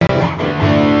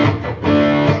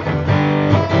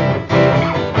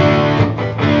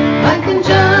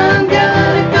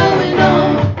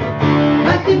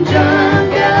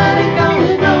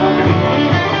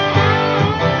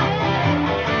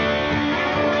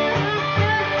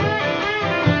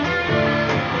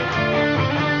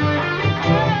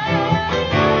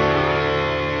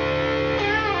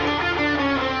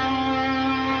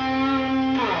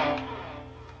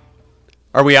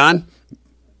Are we on?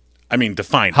 I mean,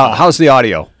 define. How's the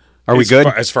audio? Are we good?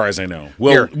 As far as I know.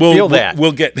 Feel that.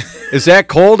 We'll get. Is that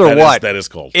cold or what? That is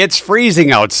cold. It's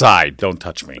freezing outside. Don't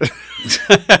touch me.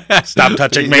 Stop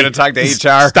touching me. You going to talk to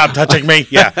HR? Stop touching me.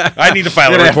 Yeah. I need to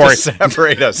file a report.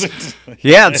 Separate us.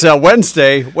 Yeah, it's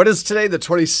Wednesday. What is today, the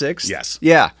 26th? Yes.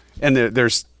 Yeah, and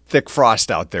there's thick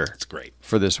frost out there. It's great.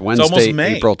 For this Wednesday,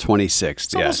 April 26th.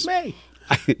 It's almost May.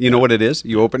 You know what it is?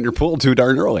 You opened your pool too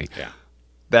darn early. Yeah.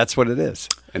 That's what it is.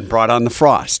 And brought on the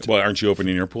frost. Well, aren't you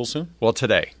opening your pool soon? Well,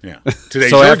 today. Yeah. Today's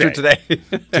so your after day. today.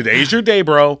 Today's your day,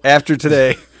 bro. After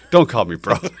today. Don't call me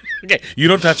bro. Okay. You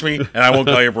don't touch me, and I won't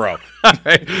call you bro. All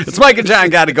right. It's Mike and John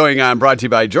Got It Going On, brought to you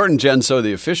by Jordan Genso,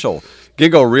 the official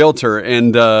GIGO realtor.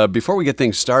 And before we get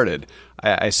things started,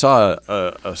 I saw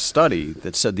a study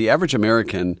that said the average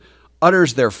American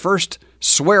utters their first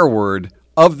swear word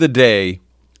of the day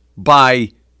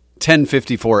by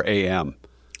 10:54 a.m.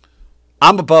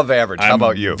 I'm above average. How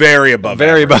about you? Very above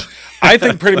Very average. above. I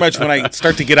think pretty much when I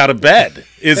start to get out of bed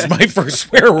is my first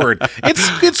swear word.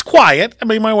 It's quiet. I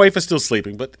mean, my wife is still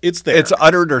sleeping, but it's there. It's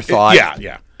uttered or thought.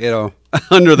 Yeah. You know,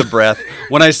 under the breath.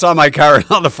 When I saw my car and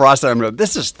all the frost, I'm like,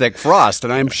 this is thick frost,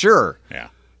 and I'm sure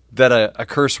that a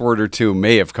curse word or two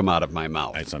may have come out of my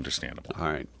mouth. It's understandable. All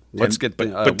right. Let's get.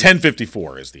 But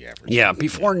 10:54 is the average. Yeah,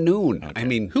 before noon. Okay. I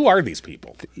mean, who are these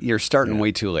people? You're starting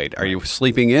way too late. Are you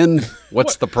sleeping in?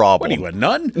 What's the problem? What are you, a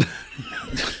nun?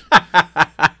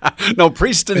 No,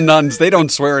 priests and nuns, they don't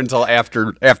swear until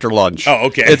after lunch. Oh,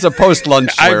 okay. It's a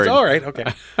post-lunch swearing. All right, okay.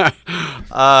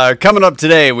 Coming up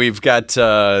today, we've got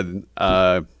your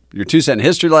 2-cent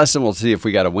history lesson. We'll see if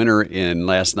we got a winner in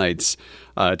last night's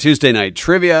Tuesday night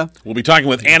trivia. We'll be talking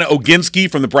with Anna Oginsky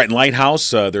from the Brighton Light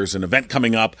House. There's an event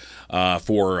coming up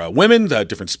for women,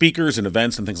 different speakers and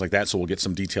events and things like that, so we'll get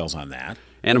some details on that.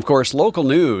 And, of course, local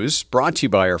news brought to you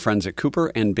by our friends at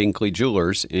Cooper and Binkley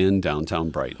Jewelers in downtown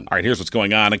Brighton. All right, here's what's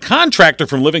going on. A contractor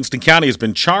from Livingston County has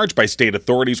been charged by state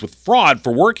authorities with fraud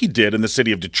for work he did in the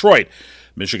city of Detroit.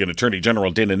 Michigan Attorney General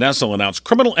Dana Nessel announced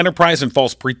criminal enterprise and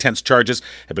false pretense charges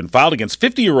have been filed against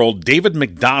 50-year-old David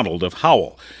McDonald of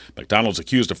Howell. McDonald's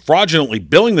accused of fraudulently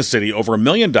billing the city over $1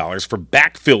 million for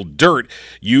backfilled dirt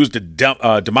used to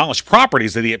demolish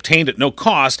properties that he obtained at no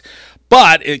cost,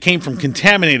 but it came from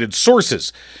contaminated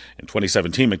sources. In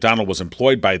 2017, McDonald was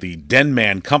employed by the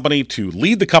Denman Company to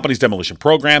lead the company's demolition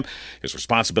program. His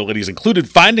responsibilities included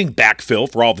finding backfill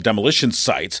for all the demolition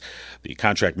sites. The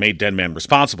contract made Denman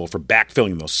responsible for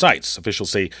backfilling those sites.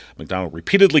 Officials say McDonald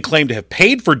repeatedly claimed to have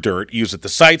paid for dirt used at the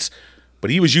sites, but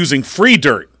he was using free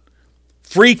dirt,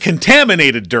 free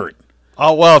contaminated dirt.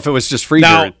 Oh, well, if it was just free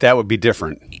dirt, that would be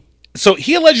different. So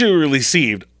he allegedly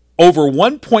received over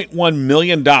 $1.1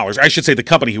 million. I should say the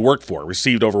company he worked for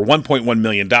received over $1.1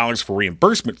 million for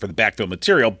reimbursement for the backfill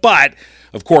material. But,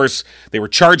 of course, they were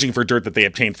charging for dirt that they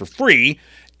obtained for free,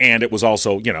 and it was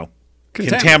also,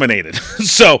 contaminated.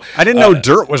 So I didn't know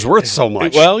dirt was worth so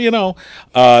much. Well,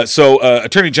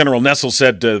 Attorney General Nessel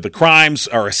said the crimes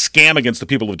are a scam against the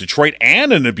people of Detroit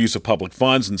and an abuse of public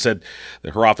funds, and said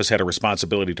that her office had a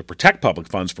responsibility to protect public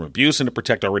funds from abuse and to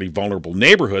protect already vulnerable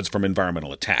neighborhoods from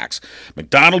environmental attacks.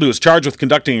 McDonald, who is charged with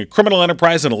conducting a criminal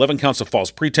enterprise and 11 counts of false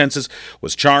pretenses,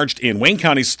 was charged in Wayne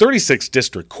County's 36th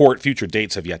District Court. Future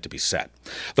dates have yet to be set.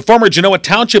 The former Genoa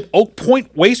Township Oak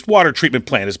Point wastewater treatment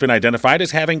plant has been identified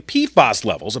as having PFAS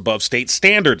levels above state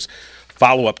standards.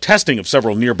 Follow-up testing of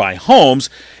several nearby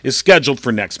homes is scheduled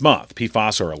for next month.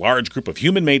 PFAS are a large group of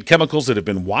human-made chemicals that have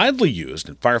been widely used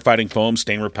in firefighting foam,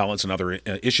 stain repellents, and other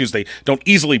issues. They don't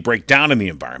easily break down in the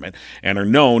environment and are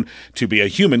known to be a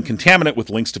human contaminant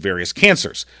with links to various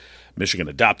cancers. Michigan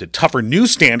adopted tougher new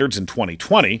standards in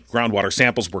 2020. Groundwater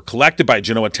samples were collected by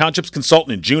Genoa Township's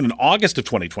consultant in June and August of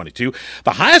 2022.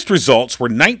 The highest results were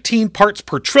 19 parts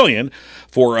per trillion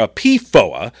for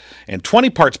PFOA and 20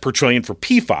 parts per trillion for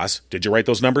PFAS. Did you write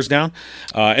those numbers down?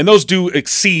 And those do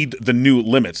exceed the new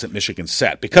limits that Michigan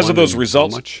set. Because of those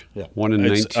results... How much? Yeah. 1 in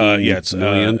 19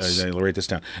 millionths? I'll write this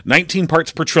down. 19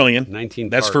 parts per trillion. 19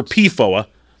 That's parts. for PFOA.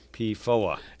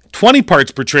 PFOA. 20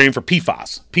 parts per trillion for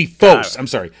PFAS. PFOS. I'm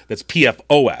sorry. That's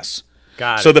PFOS.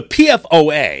 Got it. So the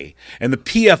PFOA and the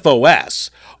PFOS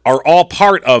are all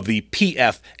part of the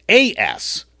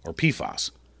PFAS, or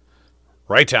PFAS.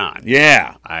 Right on.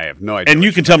 Yeah. I have no idea. And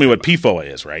you can tell me what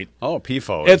PFOA is, right? Oh,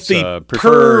 PFOA. It's the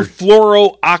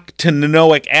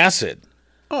perfluorooctanoic acid.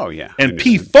 Oh, yeah. And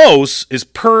PFOS is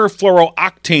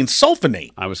perfluorooctane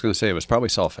sulfonate. I was going to say it was probably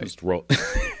sulfate.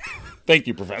 Thank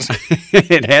you, Professor.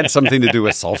 It had something to do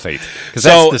with sulfate because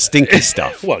that's the stinky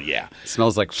stuff. Well, yeah, it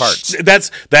smells like farts.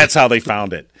 That's how they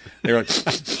found it. They were like,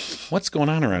 what's going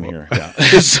on around here? Yeah.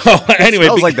 So anyway,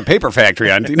 Smells like the paper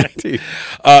factory on D19.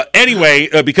 Anyway,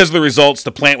 because of the results,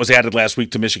 the plant was added last week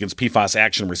to Michigan's PFAS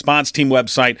Action Response Team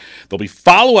website. There'll be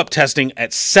follow-up testing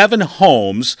at 7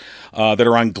 homes that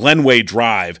are on Glenway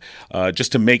Drive,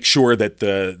 just to make sure that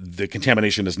the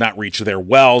contamination does not reach their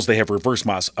wells. They have reverse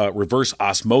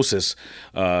osmosis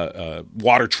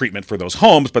water treatment for those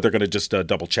homes, but they're going to just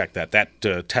double-check that.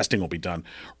 That testing will be done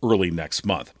early next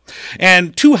month.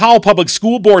 And 2 Howell Public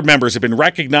School Board members have been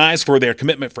recognized for their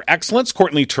commitment for excellence.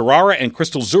 Courtney Terrara and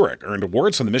Crystal Zurich earned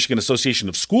awards from the Michigan Association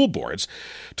of School Boards.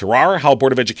 Terrara, Howell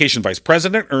Board of Education Vice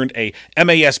President, earned a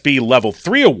MASB Level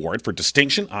 3 award for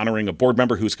distinction, honoring a board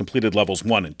member who's completed Levels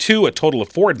 1 and 2, a total of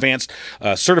 4 advanced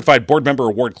certified board member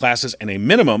award classes, and a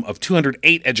minimum of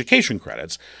 208 education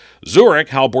credits. Zurich,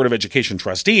 Howell Board of Education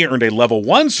trustee, earned a Level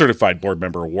 1 Certified Board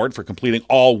Member Award for completing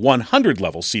all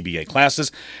 100-level CBA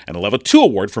classes and a Level 2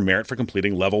 award for merit for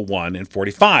completing Level 1 and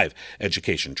 45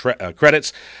 education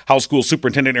credits. Howell School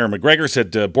Superintendent Aaron McGregor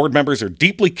said board members are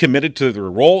deeply committed to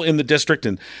their role in the district,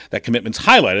 and that commitment's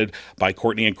highlighted by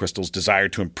Courtney and Crystal's desire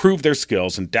to improve their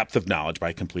skills and depth of knowledge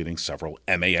by completing several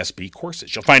MASB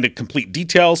courses. You'll find complete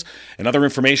details and other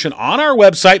information on our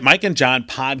website,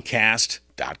 MikeandJohnPodcast.com.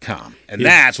 And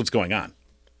that's what's going on.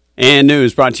 And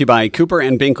news brought to you by Cooper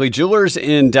and Binkley Jewelers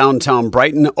in downtown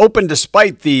Brighton. Open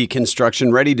despite the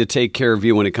construction, ready to take care of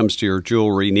you when it comes to your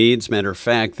jewelry needs. Matter of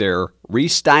fact, their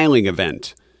restyling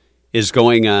event is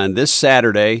going on this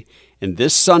Saturday and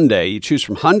this Sunday. You choose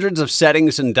from hundreds of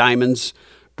settings and diamonds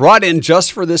brought in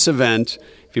just for this event.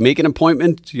 If you make an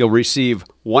appointment, you'll receive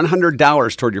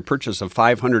 $100 toward your purchase of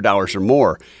 $500 or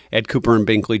more at Cooper and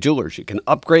Binkley Jewelers. You can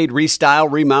upgrade, restyle,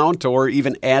 remount, or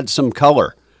even add some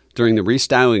color during the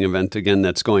restyling event. Again,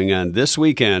 that's going on this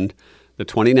weekend, the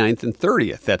 29th and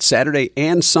 30th. That's Saturday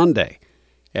and Sunday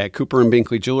at Cooper and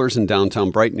Binkley Jewelers in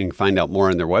downtown Brighton. You can find out more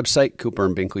on their website,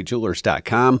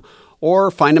 cooperandbinkleyjewelers.com,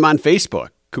 or find them on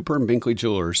Facebook. Cooper and Binkley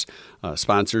Jewelers,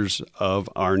 sponsors of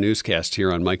our newscast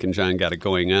here on Mike and John Got It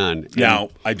Going On.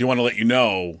 Now, I do want to let you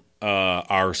know,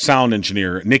 our sound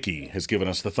engineer, Nikki, has given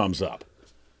us the thumbs up.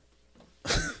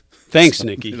 Thanks,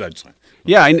 Nikki. That's fine.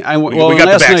 Yeah, we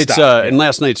got in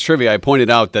last night's trivia, I pointed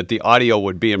out that the audio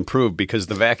would be improved because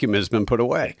the vacuum has been put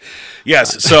away.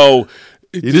 Yes, so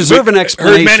you deserve an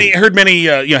explanation. Heard many.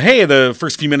 Hey, the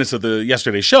first few minutes of the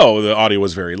yesterday's show, the audio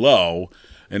was very low.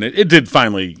 And it did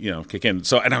finally, kick in.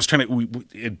 So, and I was trying to,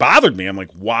 it bothered me. I'm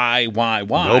like, why?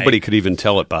 Nobody could even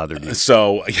tell it bothered you.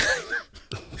 So,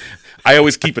 I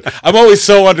always keep it. I'm always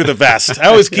so under the vest. I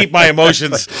always keep my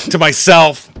emotions to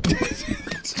myself.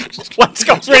 Let's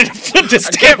go. Ready to flip this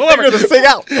table over. Figure this thing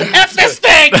out. F this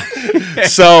thing.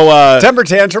 So temper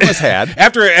tantrum was had.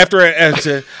 After I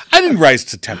didn't rise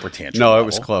to temper tantrum. No, level. it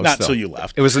was close. Not until you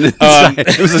left. It was an inside.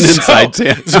 It was an inside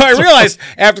tantrum. So I realized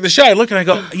after the show, I look and I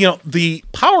go, the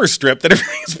power strip that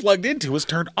everything's plugged into was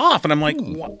turned off, and I'm like,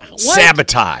 what?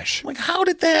 Sabotage. I'm like, how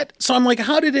did that? So I'm like,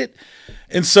 how did it?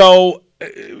 And so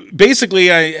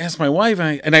basically, I asked my wife,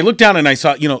 and I looked down and I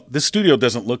saw, this studio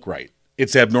doesn't look right.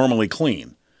 It's abnormally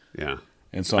clean. Yeah.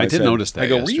 And so I did said, notice that. I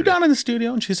go, yesterday. were you down in the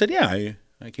studio? And she said, yeah,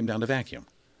 I came down to vacuum.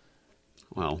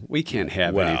 Well, we can't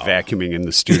have any vacuuming in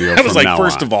the studio. I was like,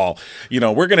 first of all,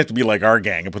 we're going to have to be like our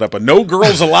gang and put up a no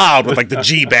girls allowed with like the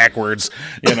G backwards,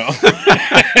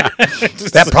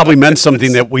 That probably meant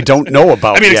something that we don't know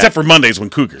about. I mean, except for Mondays when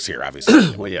Cougar's here,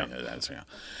 obviously. Well, yeah.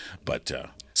 But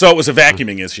so it was a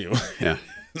vacuuming issue. Yeah.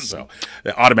 So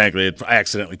automatically, I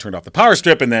accidentally turned off the power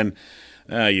strip, and then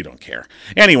you don't care.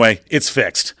 Anyway, it's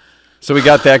fixed. So we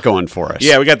got that going for us.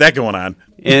 Yeah, we got that going on.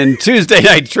 In Tuesday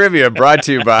Night Trivia, brought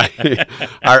to you by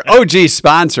our OG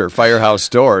sponsor, Firehouse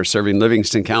Doors, serving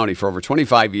Livingston County for over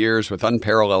 25 years with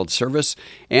unparalleled service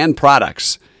and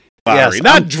products. Yes,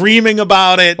 not dreaming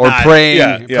about it. Or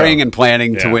praying and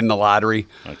planning to win the lottery.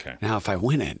 Okay. Now, if I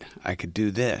win it, I could do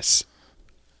this.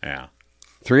 Yeah.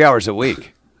 3 hours a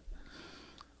week.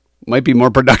 Might be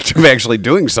more productive actually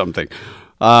doing something.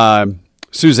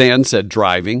 Suzanne said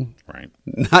driving. Right.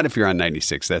 Not if you're on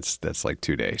 96. That's like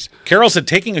 2 days. Carol said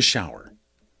taking a shower.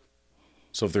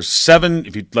 So if there's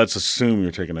let's assume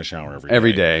you're taking a shower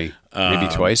every day. Maybe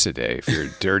twice a day if you're a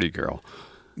dirty girl.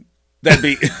 That'd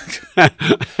be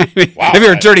wow. If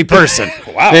you're a dirty person.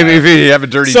 Wow. Maybe if you have a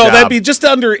dirty job. So that'd be just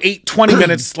under 20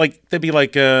 minutes. Like that'd be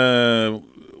like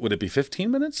would it be 15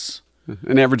 minutes?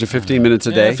 An average of 15 minutes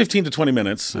a day? 15 to 20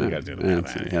 minutes. I gotta do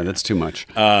that. Yeah, that's too much.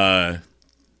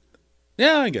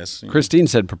 Yeah, I guess. Christine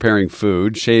said preparing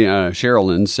food.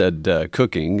 Sherilyn said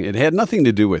cooking. It had nothing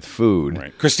to do with food.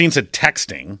 Right. Christine said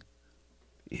texting.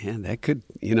 Yeah, that could,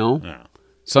 Yeah.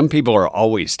 Some people are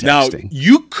always texting. Now,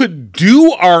 you could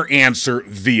do our answer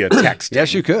via texting.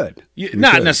 Yes, you could.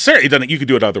 Not necessarily. You could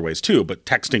do it other ways, too, but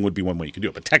texting would be one way you could do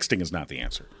it. But texting is not the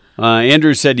answer.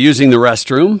 Andrew said using the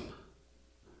restroom.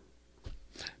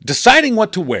 Deciding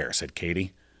what to wear, said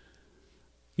Katie.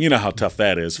 You know how tough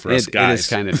that is for us guys. It is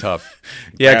kind of tough.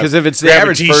 Yeah, because if it's the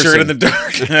average a t-shirt person in the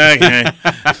dark. Okay.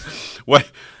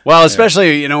 Well,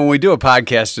 especially when we do a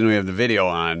podcast and we have the video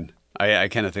on, I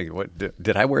kind of think, what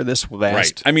did I wear this last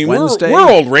Right. I mean, Wednesday? we're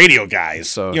old radio guys.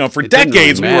 So for it doesn't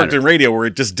decades really we worked matter. in radio where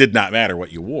it just did not matter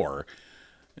what you wore.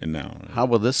 And now, How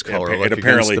will this color look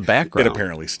apparently against the background? It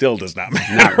apparently still does not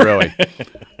matter. Not really.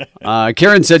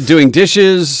 Karen said doing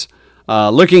dishes,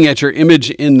 looking at your image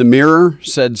in the mirror,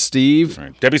 said Steve.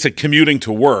 Right. Debbie said commuting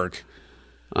to work.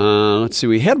 Let's see.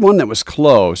 We had one that was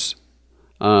close.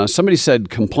 Somebody said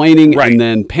complaining, Right. and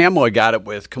then Pamela got it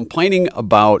with complaining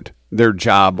about their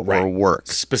job or work.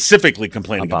 Specifically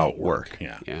complaining about work.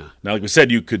 Yeah. Yeah. Now, like we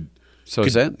said, you could So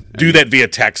is that? do that via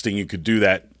texting. You could do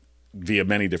that via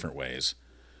many different ways.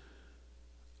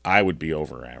 I would be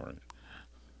over Aaron.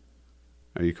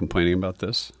 Are you complaining about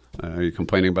this? Are you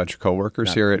complaining about your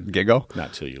coworkers here at GIGO?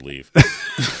 Not till you leave.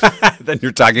 Then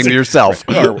you're talking to yourself.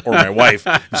 or my wife.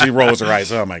 She rolls her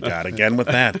eyes. Oh, my God. Again with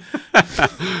that.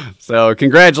 So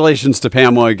congratulations to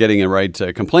Pamela getting it right.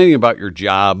 Complaining about your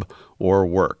job or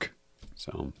work.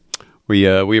 So we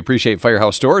appreciate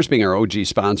Firehouse Stores being our OG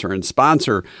sponsor and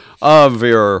sponsor of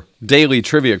your daily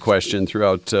trivia question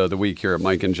throughout the week here at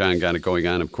Mike and John Got It Going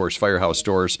On. Of course, Firehouse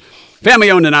Stores,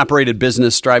 family-owned and operated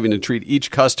business striving to treat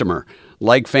each customer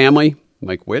like family.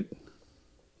 Mike Witt,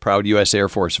 proud U.S. Air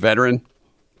Force veteran.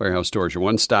 Firehouse Stores, your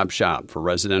one-stop shop for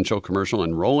residential, commercial,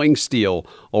 and rolling steel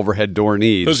overhead door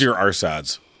needs. Those are your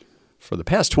RSODs. For the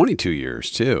past 22 years,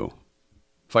 too.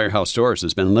 Firehouse Stores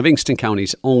has been Livingston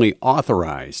County's only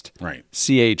authorized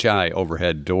CHI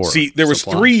overhead door. See, there was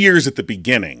supply. 3 years at the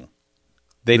beginning.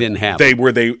 They didn't have They them.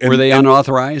 were they Were they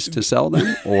unauthorized to sell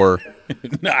them, or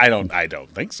No, I don't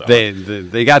think so.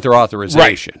 they got their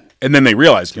authorization? Right. And then they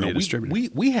realized, be a distributor.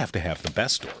 we have to have the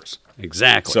best doors.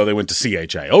 Exactly. So they went to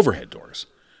CHI overhead doors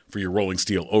for your rolling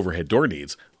steel overhead door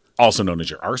needs, also known as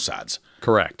your RSODs.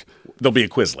 Correct. There'll be a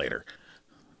quiz later.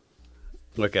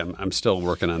 Look, I'm still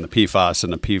working on the PFAS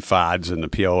and the PFODs and the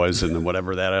POAs and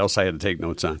whatever that else I had to take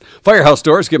notes on. Firehouse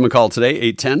Doors, give them a call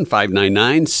today,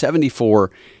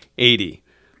 810-599-7480.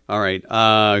 All right.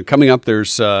 Coming up,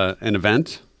 there's an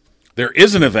event. There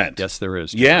is an event. Yes, there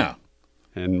is. Yeah.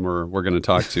 And we're going to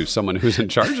talk to someone who's in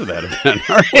charge of that event,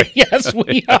 aren't we? Yes,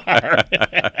 we are.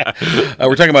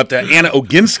 We're talking about Anna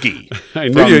Oginsky. I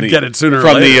knew you'd get it sooner or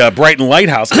from later. the Brighton Light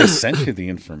House. I sent you the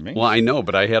information. Well, I know,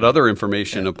 but I had other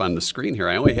information up on the screen here.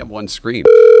 I only have one screen.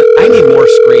 I need more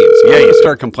screens. Yeah, you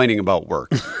start complaining about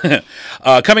work.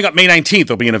 Coming up May 19th,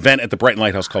 there'll be an event at the Brighton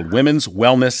Light House called Women's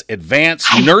Wellness Advance,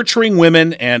 nurturing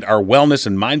women and our wellness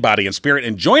in mind, body, and spirit.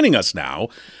 And joining us now,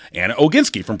 Anna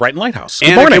Oginsky from Brighton Light House. Good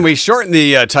Anna, morning. can we shorten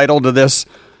the title to this?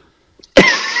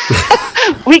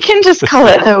 We can just call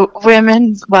it the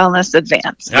Women's Wellness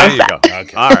Advance. There How's you that? go.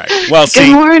 Okay. All right. Well,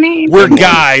 Good morning. We're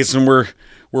guys, and we're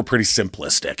pretty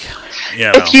simplistic. You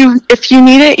know. If you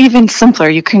need it even simpler,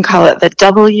 you can call it the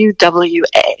WWA.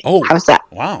 Oh, how's that?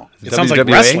 Wow. It sounds like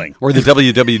WWA wrestling. or the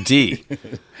WWD,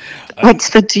 What's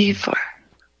the D for?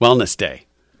 Wellness Day.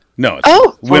 No, it's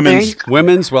Oh, well, there Women's you go.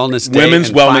 Women's Wellness Day. Women's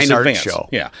and Wellness Fine Art Advance. Show.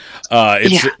 Yeah.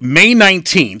 It's Yeah. May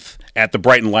 19th at the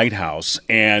Brighton Light House,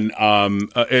 and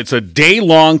it's a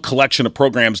day-long collection of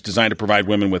programs designed to provide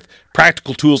women with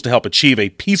practical tools to help achieve a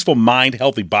peaceful mind,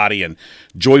 healthy body, and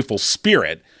joyful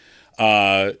spirit,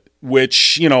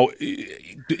 which,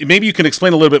 maybe you can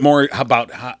explain a little bit more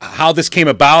about how this came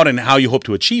about and how you hope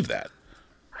to achieve that.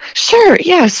 Sure,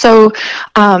 yeah. So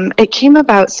it came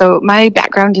about, so my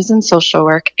background is in social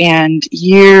work, and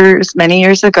many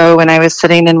years ago when I was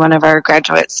sitting in one of our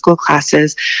graduate school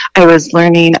classes, I was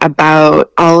learning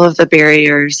about all of the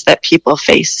barriers that people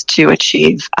face to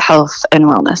achieve health and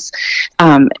wellness.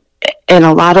 And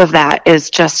a lot of that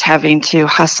is just having to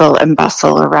hustle and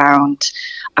bustle around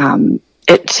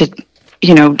it to,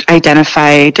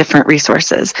 identify different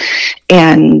resources.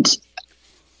 And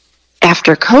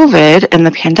after COVID and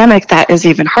the pandemic, that is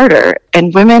even harder.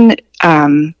 And women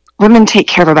take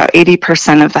care of about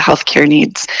 80% of the healthcare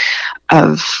needs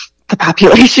of the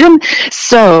population.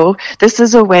 So this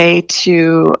is a way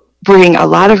to bring a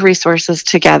lot of resources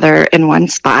together in one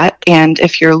spot. And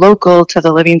if you're local to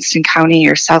the Livingston County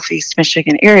or Southeast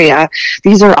Michigan area,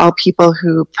 these are all people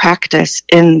who practice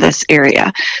in this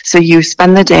area. So you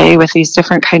spend the day with these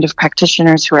different kind of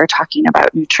practitioners who are talking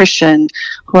about nutrition,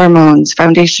 hormones,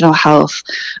 foundational health,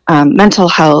 mental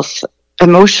health,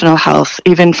 emotional health,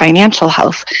 even financial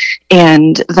health.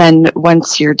 And then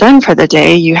once you're done for the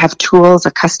day, you have tools,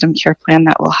 a custom care plan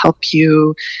that will help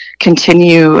you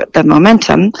continue the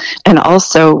momentum, and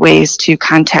also ways to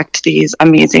contact these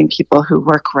amazing people who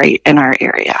work right in our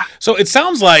area. So it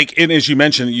sounds like, and as you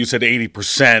mentioned, you said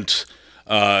 80%,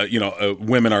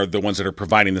 women are the ones that are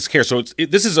providing this care. So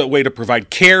this is a way to provide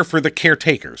care for the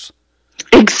caretakers.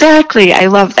 Exactly. I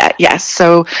love that. Yes.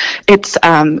 So it's,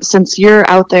 since you're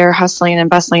out there hustling and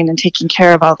bustling and taking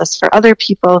care of all this for other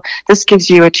people, this gives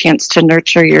you a chance to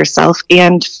nurture yourself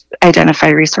and identify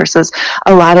resources.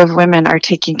 A lot of women are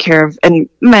taking care of, and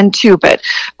men too, but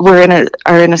are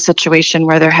in a situation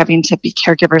where they're having to be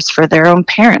caregivers for their own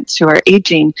parents who are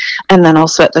aging, and then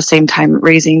also at the same time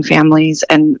raising families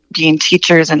and being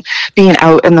teachers and being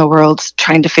out in the world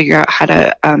trying to figure out how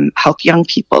to help young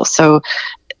people. So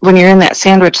when you're in that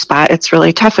sandwich spot, it's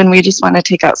really tough, and we just want to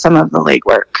take out some of the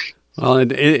legwork. Well,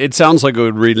 it sounds like it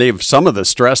would relieve some of the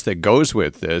stress that goes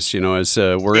with this. As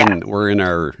we're in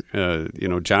our,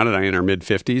 John and I in our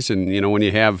mid-50s, and when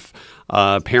you have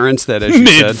parents that, as you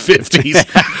said,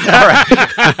 mid-50s, all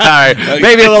right,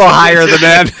 maybe a little higher than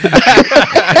that.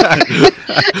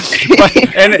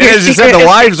 and as you said, the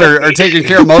wives are taking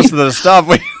care of most of the stuff.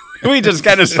 We just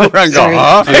kind of sit around and go,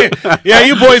 huh? Hey, yeah,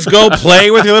 you boys go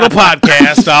play with your little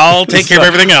podcast. I'll take care of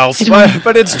everything else.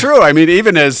 But it's true. I mean,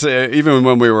 even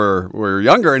when we were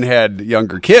younger and had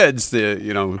younger kids,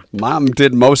 mom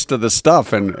did most of the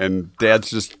stuff, and dads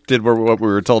just did what we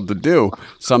were told to do.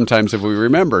 Sometimes, if we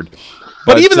remembered.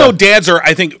 But even though dads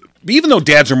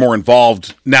are more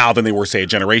involved now than they were, say, a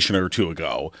generation or two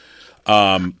ago.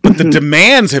 But the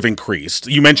demands have increased.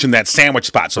 You mentioned that sandwich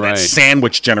spot, so that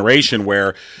sandwich generation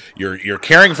where you're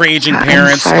caring for aging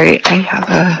parents. I'm sorry, I'm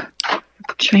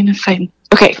trying to find.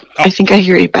 Okay, I think I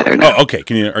hear you better now. Oh, okay.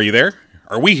 Are you there?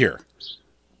 Are we here?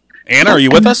 Anna, are you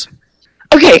with us?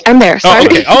 Okay, I'm there. Sorry. Oh,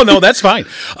 okay. Oh, no, that's fine.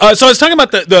 So I was talking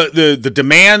about the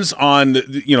demands on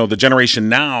the generation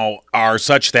now are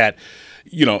such that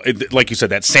like you said,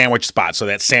 that sandwich spot. So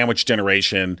that sandwich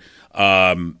generation.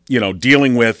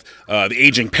 Dealing with the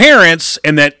aging parents,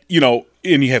 and that,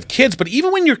 and you have kids. But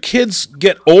even when your kids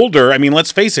get older, I mean,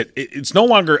 let's face it, it's no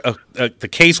longer the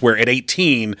case where at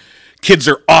 18, kids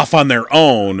are off on their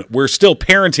own. We're still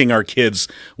parenting our kids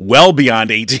well beyond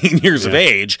 18 years of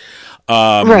age.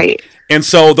 Right. And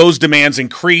so those demands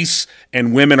increase,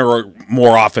 and women are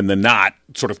more often than not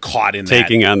sort of caught in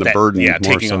taking on the burden. Yeah,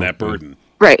 taking on that burden.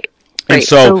 Right. And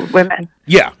so women.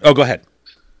 Yeah. Oh, go ahead.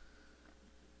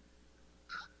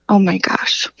 Oh my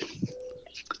gosh.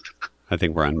 I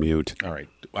think we're on mute. All right.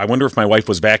 I wonder if my wife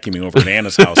was vacuuming over at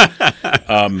Anna's house.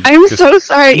 I'm so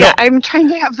sorry. No. Yeah, I'm trying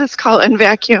to have this call and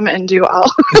vacuum and do all.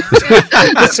 You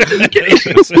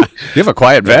have a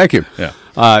quiet vacuum. Yeah.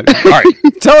 All right.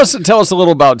 Tell us a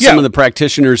little about some of the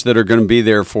practitioners that are going to be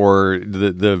there for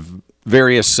the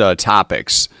various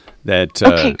topics that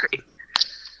great.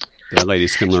 The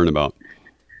ladies can learn about.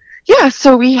 Yeah,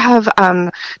 so we have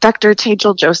Dr.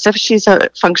 Tejal Joseph. She's a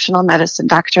functional medicine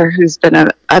doctor who's been a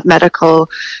medical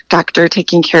doctor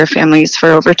taking care of families for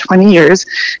over 20 years,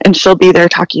 and she'll be there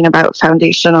talking about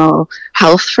foundational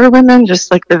health for women,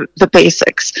 just like the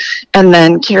basics. And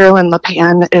then Carolyn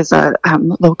LePan is a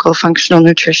local functional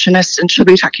nutritionist, and she'll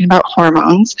be talking about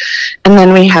hormones. And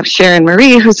then we have Sharon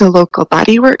Marie, who's a local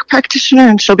bodywork practitioner,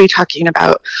 and she'll be talking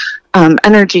about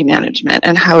energy management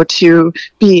and how to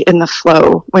be in the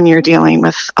flow when you're dealing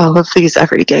with all of these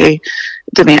everyday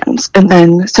demands. And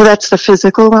then, so that's the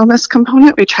physical wellness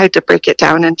component. We tried to break it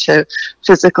down into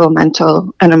physical,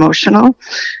 mental, and emotional.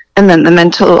 And then the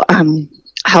mental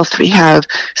health, we have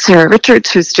Sarah Richards,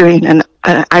 who's doing an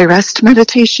I rest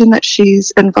meditation that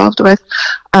she's involved with.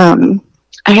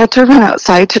 I had to run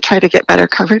outside to try to get better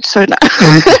coverage, so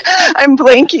I'm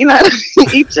blanking on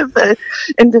each of the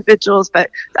individuals. But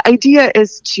the idea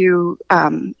is to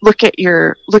look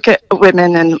at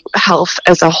women and health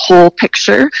as a whole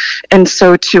picture, and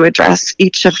so to address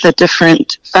each of the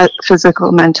different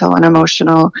physical, mental, and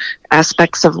emotional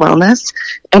aspects of wellness,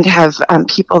 and have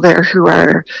people there who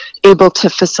are able to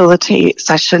facilitate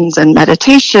sessions and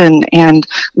meditation and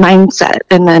mindset,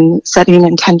 and then setting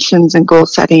intentions and goal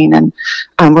setting, and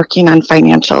working on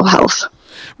financial health.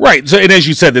 Right. So, and as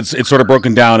you said, it's sort of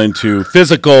broken down into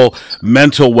physical,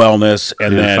 mental wellness,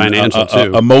 and then financial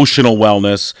too. Emotional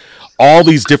wellness. All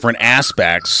these different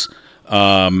aspects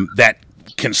that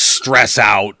can stress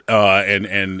out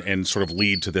and sort of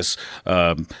lead to this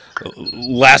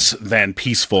less than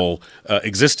peaceful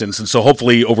existence. And so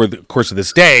hopefully over the course of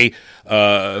this day,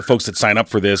 folks that sign up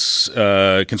for this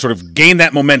can sort of gain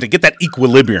that momentum, get that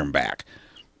equilibrium back.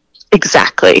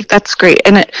 Exactly. That's great.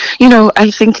 And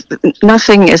I think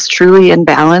nothing is truly in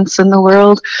balance in the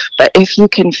world, but if you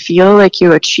can feel like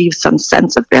you achieve some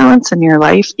sense of balance in your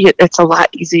life, it's a lot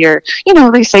easier.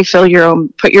 They say put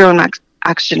your own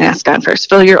oxygen mask on first,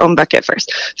 fill your own bucket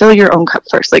first, fill your own cup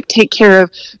first. Like, take care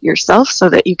of yourself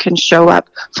so that you can show up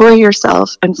for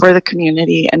yourself and for the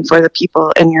community and for the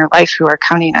people in your life who are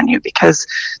counting on you, because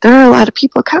there are a lot of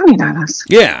people counting on us.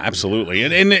 Yeah, absolutely.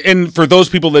 And for those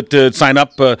people that sign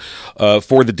up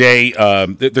for the day,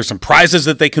 there's some prizes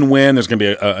that they can win. There's going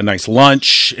to be a nice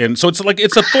lunch. And so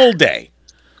it's a full day.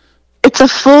 It's a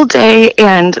full day,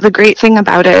 and the great thing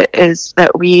about it is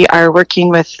that we are working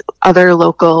with other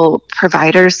local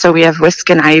providers. So we have Whisk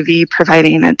and Ivy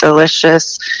providing a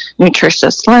delicious,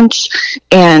 nutritious lunch,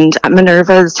 and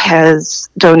Minerva's has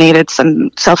donated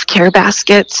some self-care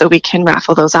baskets, so we can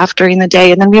raffle those off during the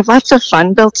day. And then we have lots of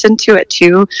fun built into it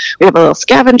too. We have a little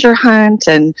scavenger hunt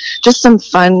and just some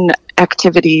fun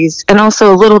activities, and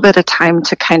also a little bit of time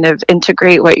to kind of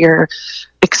integrate what you're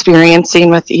experiencing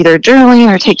with either journaling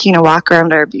or taking a walk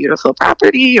around our beautiful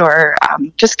property, or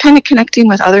just kind of connecting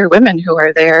with other women who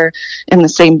are there in the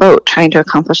same boat trying to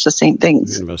accomplish the same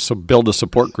things. So build a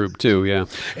support group too, yeah.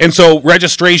 And so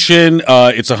registration,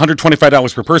 it's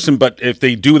 $125 per person, but if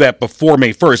they do that before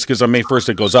May 1st, because on May 1st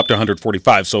it goes up to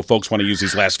 $145, so folks want to use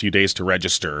these last few days to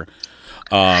register.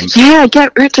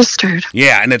 Get registered.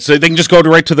 Yeah, and they can just go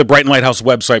right to the Brighton Light House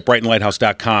website,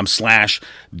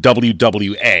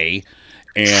 brightonlighthouse.com/WWA.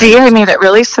 And see, I made it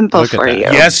really simple for you.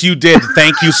 Yes, you did.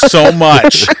 Thank you so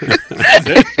much.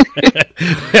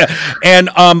 And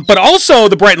but also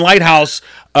the Brighton Light House.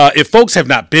 If folks have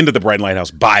not been to the Brighton Light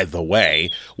House, by the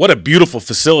way, what a beautiful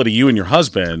facility you and your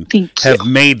husband have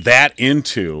made that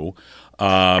into.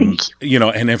 And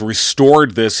have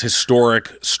restored this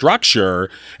historic structure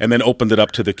and then opened it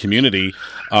up to the community.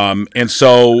 And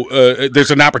so there's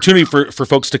an opportunity for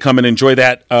folks to come and enjoy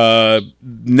that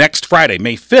next Friday,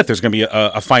 May 5th. There's going to be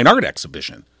a fine art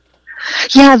exhibition.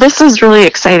 Yeah, this is really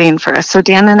exciting for us. So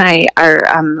Dan and I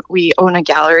we own a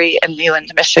gallery in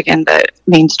Leland, Michigan, the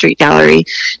Main Street Gallery,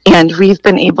 and we've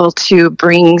been able to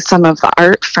bring some of the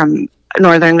art from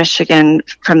Northern Michigan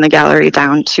from the gallery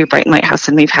down to Brighton Light House,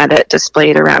 and we've had it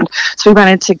displayed around. So we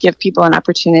wanted to give people an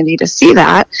opportunity to see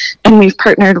that, and we've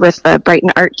partnered with the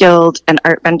Brighton Art Guild and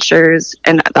Art Ventures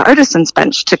and the Artisans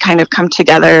Bench to kind of come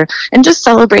together and just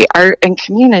celebrate art and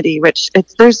community,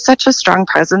 there's such a strong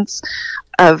presence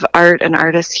of art and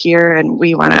artists here, and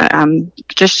we want to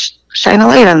just shine a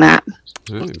light on that.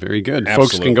 All right, very good.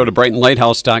 Absolutely. Folks can go to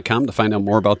brightonlighthouse.com to find out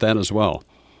more about that as well.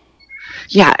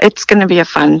 Yeah, it's going to be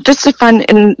and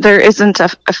there isn't a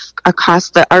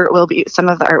cost. Some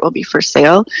of the art will be for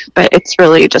sale, but it's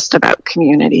really just about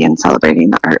community and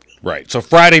celebrating the art. Right. So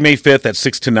Friday, May 5th at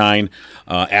 6 to 9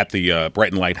 at the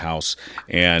Brighton Light House.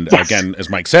 And again, as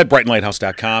Mike said,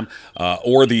 brightonlighthouse.com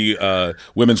or the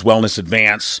Women's Wellness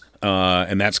Advance,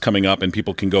 and that's coming up, and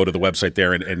people can go to the website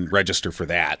there and register for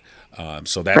that.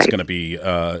 So that's going to be,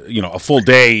 a full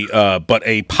day, but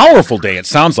a powerful day, it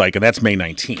sounds like, and that's May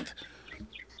 19th.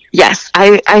 Yes,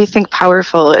 I think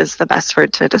powerful is the best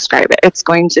word to describe it. It's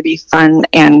going to be fun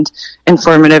and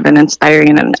informative and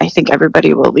inspiring, and I think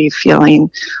everybody will leave feeling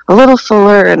a little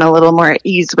fuller and a little more at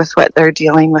ease with what they're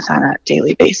dealing with on a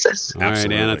daily basis. All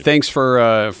right, Anna, thanks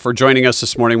for joining us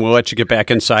this morning. We'll let you get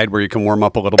back inside where you can warm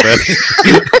up a little bit.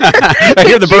 I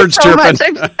hear the birds chirping.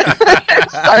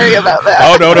 Sorry about that.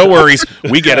 Oh, no worries.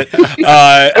 We get it.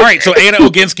 All right, so Anna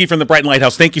Oginsky from the Brighton Light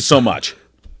House, thank you so much.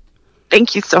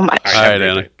 Thank you so much. All right,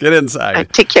 Anna. Get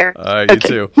inside. Take care. All right, you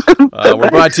too. We're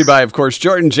brought to you by, of course,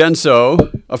 Jordan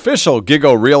Genso, official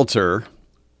GIGO Realtor.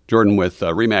 Jordan with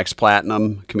RE/MAX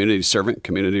Platinum, community servant,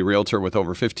 community realtor with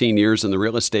over 15 years in the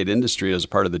real estate industry as a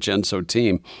part of the Genso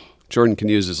team. Jordan can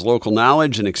use his local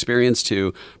knowledge and experience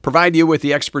to provide you with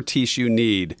the expertise you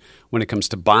need when it comes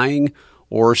to buying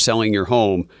or selling your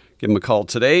home. Give him a call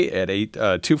today at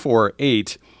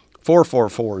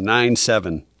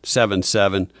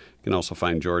 248-444-9777. You can also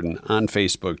find Jordan on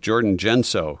Facebook, Jordan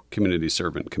Genso, community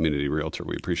servant, community realtor.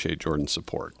 We appreciate Jordan's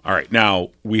support. All right, now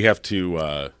we have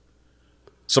to.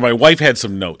 So my wife had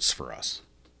some notes for us.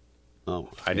 Oh,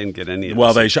 I didn't get any of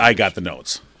Well, this. I got the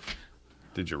notes.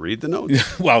 Did you read the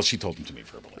notes? Well, she told them to me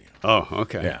verbally. Oh,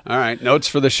 okay. Yeah. All right, notes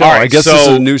for the show. All right, I guess this is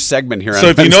a new segment here. So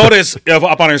if you notice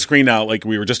up on our screen now, like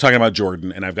we were just talking about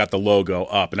Jordan, and I've got the logo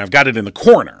up, and I've got it in the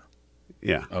corner.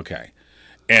 Yeah. Okay.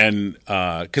 And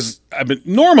because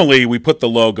normally we put the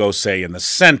logo, say, in the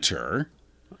center.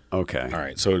 Okay. All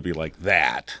right. So it would be like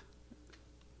that.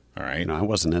 All right. I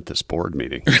wasn't at this board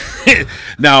meeting.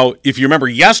 Now, if you remember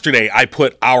yesterday, I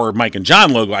put our Mike and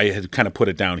John logo. I had kind of put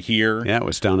it down here. Yeah, it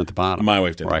was down at the bottom. My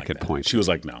wife didn't where like I could that. point. She was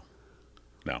like, no.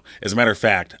 No. As a matter of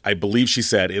fact, I believe she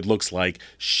said it looks like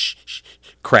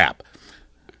crap.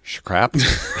 Crap.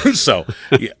 So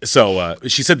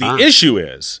she said the issue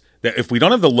is that if we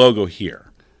don't have the logo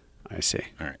here. I see.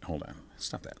 All right, hold on.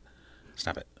 Stop that.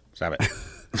 Stop it.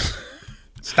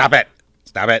 Stop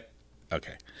it.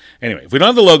 Okay. Anyway, if we don't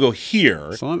have the logo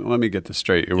here. So let me get this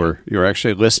straight. You were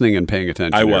actually listening and paying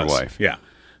attention to your wife. Yeah.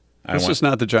 This is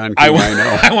not the John King I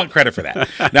know. I want credit for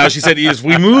that. Now, she said, if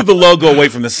we move the logo away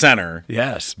from the center,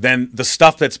 yes, then the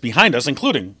stuff that's behind us,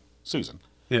 including Susan,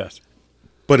 yes,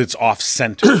 but it's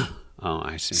off-center. Oh,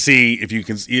 I see. See, if you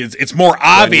can, it's more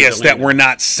obvious that we're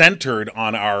not centered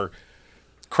on our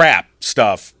crap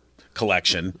stuff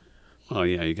collection. Oh,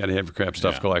 yeah, you got to have your crap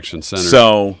stuff collection centered.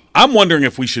 So I'm wondering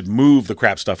if we should move the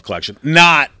crap stuff collection.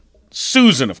 Not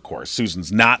Susan, of course.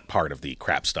 Susan's not part of the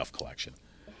crap stuff collection.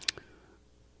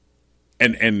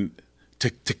 And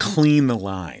to clean the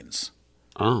lines.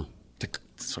 Oh. To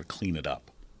sort of clean it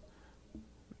up.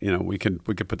 You know, we could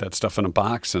put that stuff in a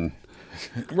box and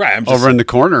right, I'm just, over in the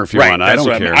corner if you want. I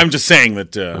don't care. I'm just saying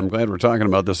that. I'm glad we're talking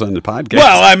about this on the podcast.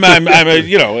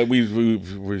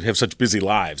 Well, we have such busy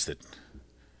lives that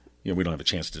we don't have a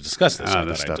chance to discuss this.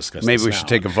 Maybe we should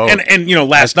take a vote. And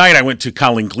last night I went to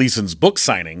Colleen Gleason's book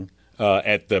signing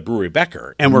at the Brewery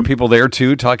Becker. And were people there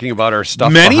too talking about our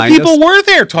stuff? Many behind people us? were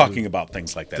there talking about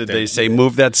things like that. Did they say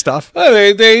move that stuff?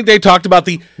 They talked about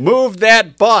the move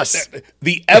that bus,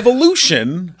 the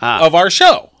evolution of our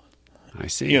show. I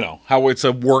see. How it's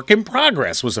a work in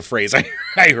progress was a phrase I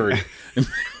heard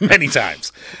many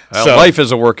times. Well, life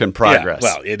is a work in progress.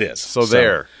 Yeah, well, it is. So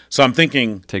there. So I'm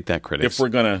thinking, take that credit. If we're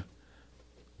gonna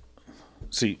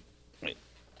see.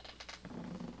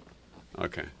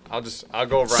 Okay. I'll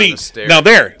go over on the stairs.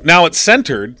 Now it's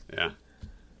centered. Yeah.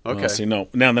 Okay.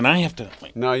 Now then I have to.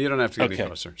 Wait. No, you don't have to get any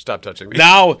closer. Stop touching me.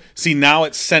 Now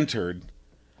it's centered,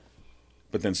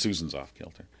 but then Susan's off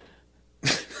kilter.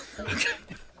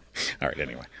 All right.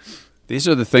 Anyway, these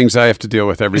are the things I have to deal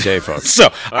with every day, folks. So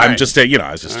I'm just,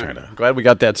 I was just trying to. Glad we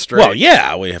got that straight. Well,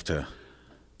 yeah, we have to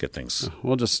get things.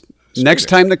 We'll just next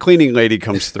time the cleaning lady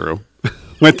comes through.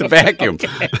 With the vacuum.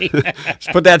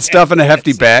 Just put that stuff in a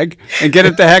hefty bag and get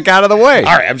it the heck out of the way.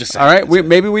 All right, I'm just saying. All right,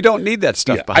 maybe we don't need that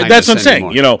stuff behind that's us what I'm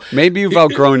anymore. saying. Maybe you've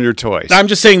outgrown your toys. I'm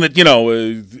just saying that,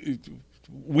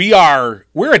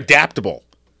 we're adaptable.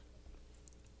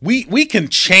 We can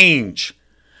change,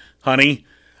 honey.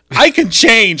 I can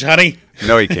change, honey.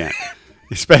 No, you can't.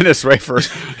 He's been this way for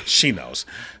she knows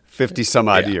 50 some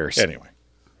odd years. Anyway.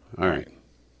 All right.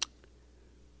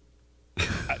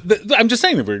 I'm just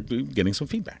saying that we're getting some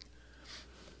feedback.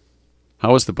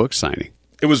 How was the book signing?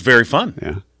 It was very fun.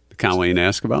 Yeah. Did Colleen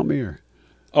ask about me? Or?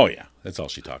 Oh, yeah. That's all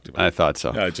she talked about. I thought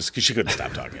so. Just because she couldn't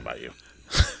stop talking about you.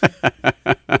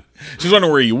 She was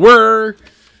wondering where you were.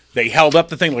 They held up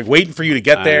the thing, like waiting for you to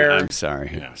get there. I'm sorry.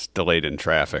 Yeah. I was delayed in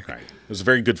traffic. Right. There was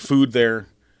very good food there.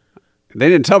 They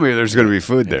didn't tell me there was going to be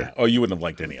food there. Oh, you wouldn't have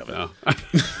liked any of it. No.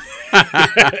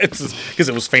 Because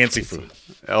it was fancy food.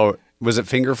 Oh, was it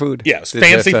finger food? Yeah, it was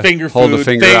fancy finger food. Hold the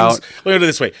finger out. Look at it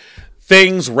this way.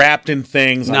 Things wrapped in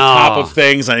things on top of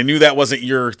things. And I knew that wasn't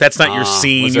that's not your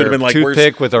scene. Was you would there have been like,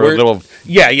 toothpick with a little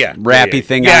wrappy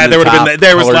thing on there the top?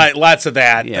 There was lots of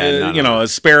that. Yeah,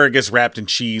 asparagus wrapped in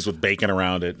cheese with bacon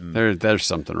around it. And, there's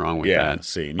something wrong with that.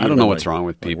 See, I don't know what's wrong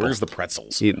with people. Where's the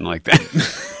pretzels? Eating like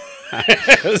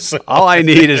that. All I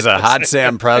need is a hot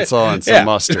Sam pretzel and some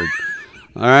mustard.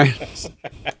 All right.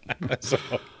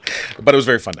 But it was a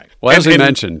very fun night. Well, as we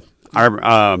mentioned,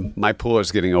 my pool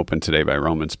is getting opened today by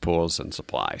Roman's Pools and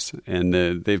Supplies, and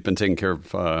they've been taking care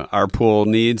of our pool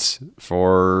needs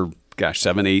for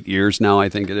 7-8 years now. I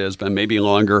think it has been, maybe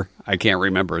longer. I can't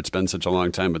remember. It's been such a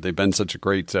long time, but they've been such a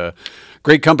great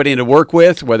company to work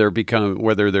with. Whether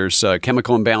there's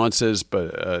chemical imbalances,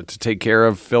 but to take care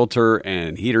of filter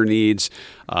and heater needs,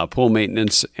 pool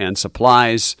maintenance and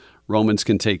supplies, Romans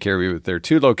can take care of you with their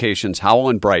 2 locations, Howell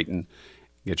and Brighton.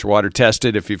 Get your water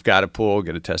tested if you've got a pool.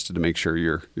 Get it tested to make sure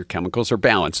your chemicals are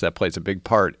balanced. That plays a big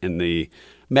part in the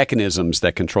mechanisms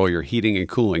that control your heating and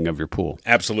cooling of your pool.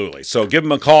 Absolutely. So give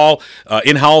them a call.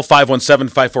 In Howell,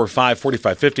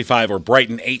 517-545-4555 or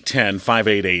Brighton,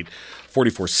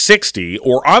 810-588-4460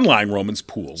 or online,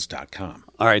 romanspools.com.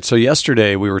 All right, so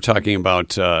yesterday we were talking about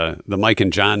the Mike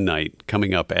and John night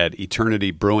coming up at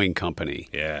Eternity Brewing Company.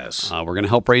 Yes. We're going to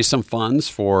help raise some funds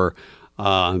for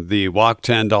the Walk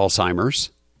to End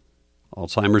Alzheimer's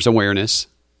awareness,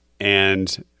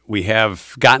 and we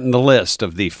have gotten the list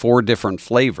of the 4 different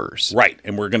flavors. Right,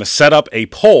 and we're going to set up a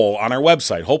poll on our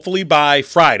website. Hopefully by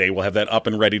Friday we'll have that up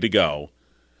and ready to go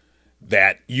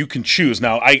that you can choose.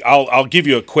 Now, I'll give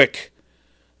you a quick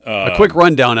A quick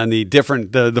rundown on the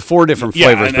 4 different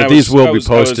flavors, but these will be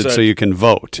posted so you can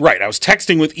vote. Right. I was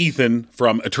texting with Ethan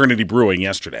from Eternity Brewing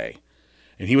yesterday,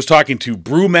 and he was talking to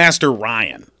Brewmaster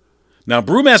Ryan. Now,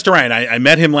 Brewmaster Ryan, I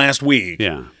met him last week.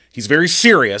 Yeah. He's very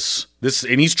serious,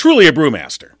 and he's truly a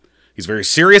brewmaster. He's very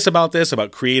serious about this,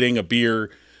 about creating a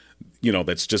beer,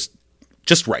 that's just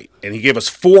right. And he gave us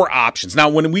 4 options. Now,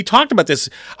 when we talked about this,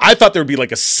 I thought there would be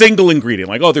like a single ingredient,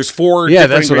 like, there's 4. Yeah,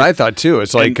 that's what I thought too.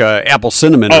 It's like apple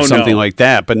cinnamon or something like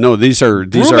that. But no, these are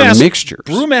mixtures.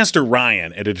 Brewmaster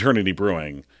Ryan at Eternity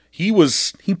Brewing, he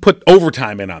put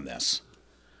overtime in on this.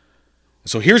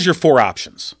 So here's your 4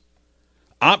 options.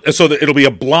 So that it'll be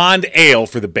a blonde ale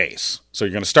for the base. So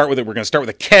you're going to start with it. We're going to start with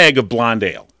a keg of blonde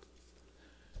ale.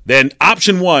 Then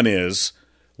option 1 is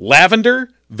lavender,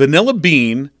 vanilla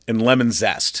bean, and lemon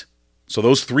zest. So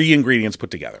those 3 ingredients put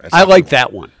together. That's I like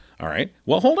that one. All right.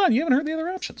 Well, hold on. You haven't heard the other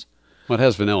options. Well, it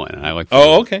has vanilla in it. I like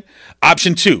vanilla. Oh, okay.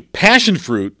 Option 2, passion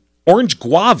fruit, orange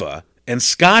guava, and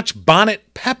Scotch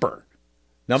bonnet pepper.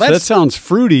 Now that sounds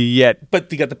fruity yet.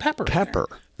 But you got the pepper. Pepper.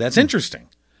 That's interesting.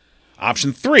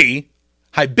 Option 3,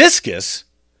 hibiscus,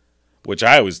 which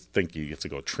I always think you have to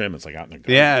go trim. It's like out in the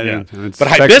garden. Yeah. But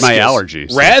hibiscus, my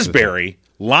allergies. Raspberry,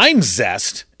 lime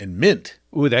zest, and mint.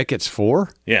 Ooh, that gets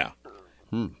 4? Yeah.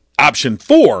 Option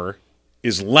 4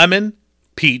 is lemon,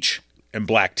 peach, and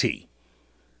black tea.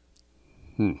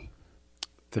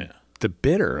 The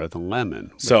bitter of the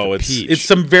lemon. So peach. It's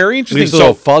some very interesting. Leaves a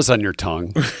little fuzz on your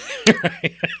tongue.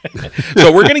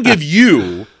 So we're going to give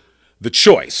you the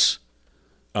choice.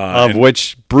 Of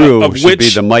which brew should be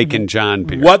the Mike and John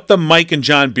beer. What the Mike and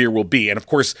John beer will be. And, of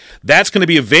course, that's going to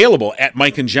be available at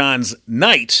Mike and John's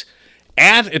night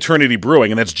at Eternity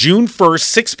Brewing. And that's June 1st,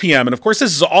 6 p.m. And, of course,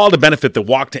 this is all to benefit the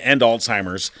Walk to End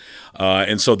Alzheimer's.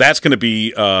 And so that's going to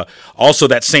be also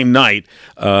that same night.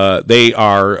 They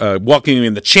are welcoming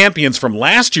in the champions from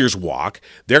last year's walk.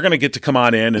 They're going to get to come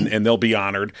on in, and they'll be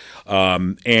honored.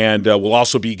 And we'll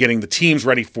also be getting the teams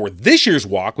ready for this year's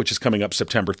walk, which is coming up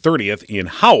September 30th in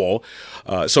Howell.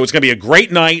 So it's going to be a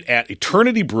great night at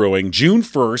Eternity Brewing, June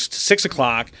 1st, 6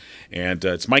 o'clock. And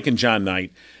it's Mike and John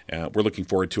night. We're looking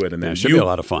forward to it. And then it should be a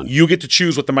lot of fun. You get to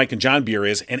choose what the Mike and John beer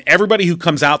is. And everybody who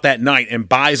comes out that night and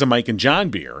buys a Mike and John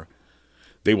beer,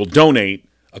 they will donate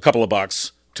a couple of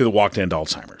bucks to the Walk to End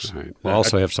Alzheimer's. All right. We'll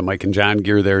also have some Mike and John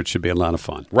gear there. It should be a lot of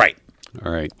fun. Right.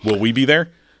 All right. Will we be there?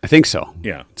 I think so.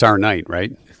 Yeah. It's our night,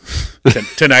 right?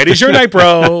 Tonight is your night,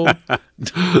 bro.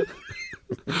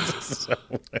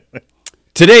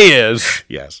 Today is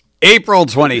yes, April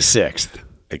 26th.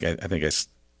 I think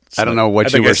I don't know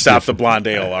what you were. I stopped the blonde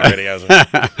ale already. I was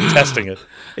testing it.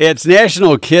 It's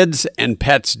National Kids and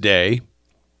Pets Day.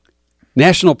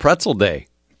 National Pretzel Day.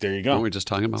 There you go. Weren't we just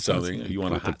talking about so pretzels? you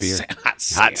want a hot beer? Hot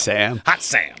Sam. Hot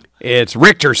Sam. It's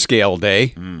Richter Scale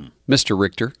Day. Mr.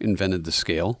 Richter invented the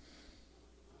scale.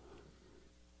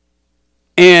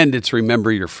 And it's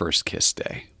Remember Your First Kiss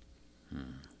Day.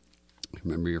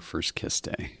 Remember Your First Kiss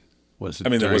Day. Was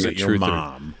it your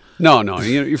mom? No,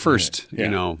 your first,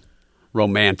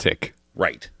 romantic.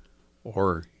 Right.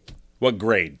 Or what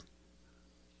grade?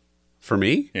 For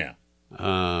me? Yeah.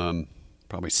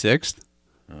 Probably 6th.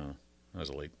 I was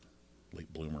a late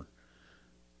bloomer.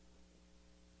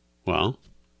 Well,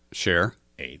 share.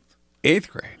 8th. 8th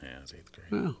grade. Yeah, it was 8th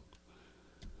grade. Oh.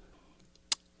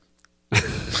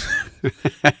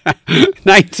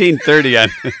 1930 on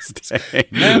this day.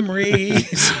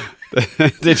 Memories.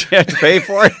 Did you have to pay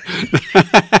for it?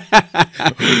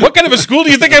 What kind of a school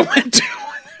do you think I went to?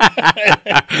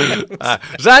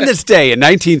 It was on this day in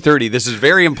 1930. This is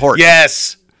very important.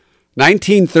 Yes.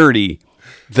 1930,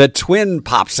 the twin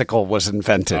popsicle was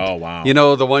invented. Oh, wow. You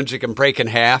know, the ones you can break in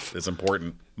half? It's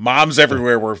important. Moms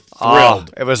everywhere were thrilled.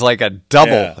 Oh, it was like a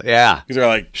double. Yeah. Because they're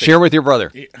like, share with your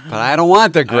brother. But I don't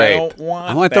want the grape.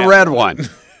 I want the red one.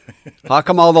 How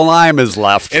come all the lime is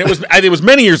left? And it was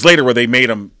many years later where they made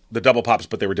them the double pops,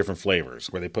 but they were different flavors,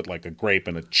 where they put like a grape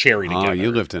and a cherry together. Oh,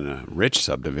 you lived in a rich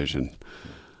subdivision.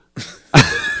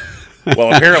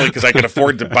 Well, apparently, because I could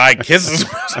afford to buy Kisses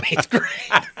when I was in 8th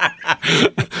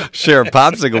grade. Share a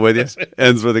popsicle with you.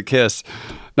 Ends with a kiss.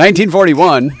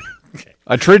 1941,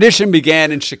 a tradition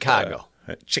began in Chicago.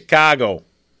 Chicago.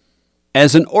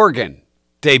 As an organ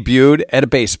debuted at a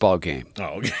baseball game.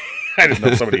 Oh, okay. I didn't know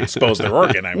if somebody exposed their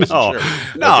organ. I wasn't sure.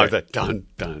 No, okay. the dun,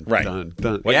 dun, right. dun,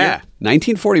 dun. What yeah, year?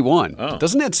 1941. Oh.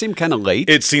 Doesn't that seem kind of late?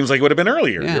 It seems like it would have been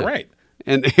earlier. Yeah. You're right.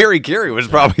 And Harry Carey was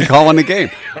probably calling the game.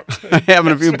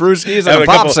 Having a few brewskis and a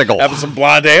popsicle. Having some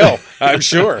blonde ale, I'm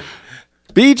sure.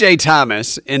 B.J.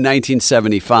 Thomas in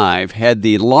 1975 had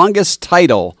the longest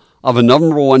title of a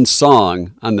number one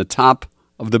song on the top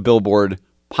of the Billboard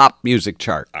pop music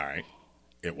chart. All right.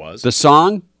 It was? The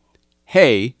song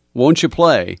Hey, won't you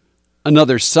play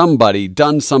another Somebody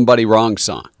Done Somebody Wrong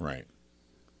song? Right.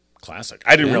 Classic.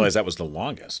 I didn't realize that was the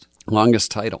longest. Longest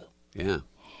title. Yeah.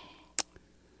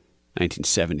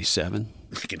 1977.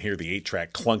 I can hear the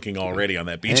 8-track clunking already on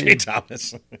that B.J.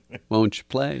 Thomas. Won't you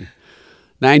play?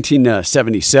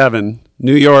 1977,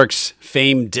 New York's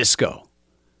famed disco.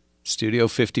 Studio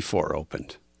 54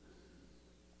 opened.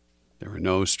 There were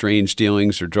no strange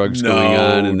dealings or drugs going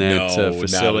on in that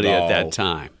facility at that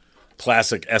time.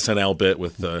 Classic SNL bit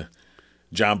with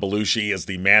John Belushi as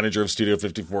the manager of Studio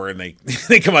 54, and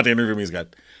they come out to interview him. He's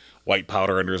got white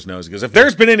powder under his nose. He goes, if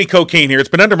there's been any cocaine here, it's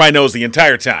been under my nose the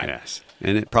entire time. Yes,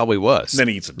 and it probably was. And then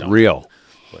he eats a donut. Real.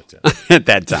 But, at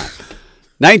that time.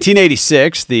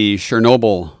 1986, the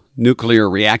Chernobyl nuclear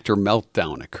reactor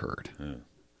meltdown occurred on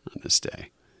this day.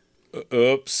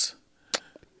 Oops.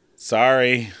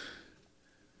 Sorry.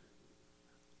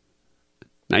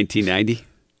 1990,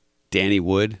 Danny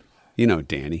Wood. You know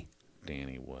Danny.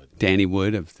 Danny Wood. Danny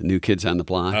Wood of the New Kids on the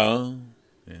Block. Oh,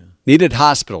 yeah. Needed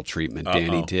hospital treatment,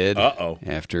 Danny did.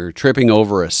 After tripping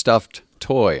over a stuffed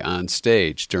toy on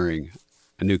stage during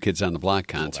a New Kids on the Block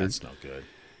concert. That's no good.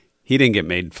 He didn't get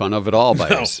made fun of at all by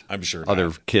his I'm sure other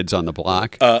not. kids on the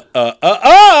block.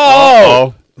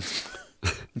 Oh!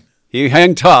 He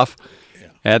hung tough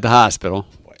at the hospispittal.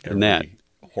 Boy, and that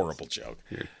horrible joke.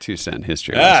 Your 2-cent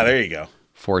history. There you go.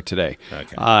 For today.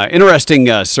 Okay. Interesting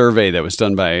survey that was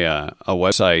done by a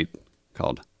website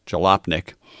called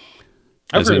Jalopnik.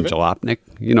 I've heard of it. Jalopnik.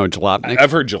 You know Jalopnik?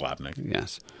 I've heard Jalopnik.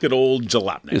 Yes. Good old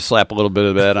Jalopnik. You slap a little bit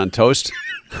of that on toast.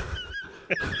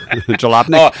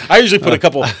 Jalopnik. Oh, I usually put a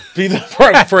couple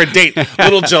for a date.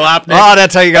 Little Jalopnik. Oh,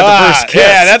 that's how you got the first kiss.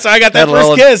 Yeah, that's how I got that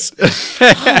first kiss.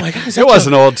 Oh my God, it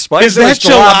wasn't Old Spice. Is that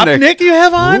Jalopnik you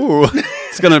have on? Ooh,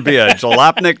 it's going to be a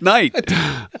Jalopnik night.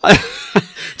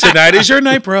 Tonight is your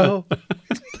night, bro.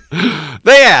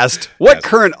 They asked, what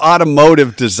current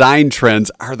automotive design trends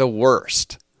are the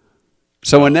worst?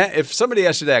 So if somebody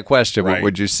asked you that question, what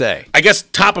would you say? I guess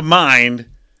top of mind,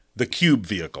 the cube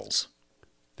vehicles.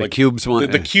 The cubes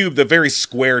one. The cube, the very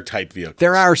square type vehicles.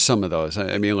 There are some of those.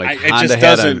 I mean, like it Honda just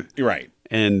had doesn't. Right.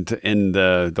 And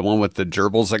the one with the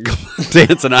gerbils that go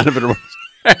dancing out of it.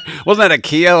 Wasn't that a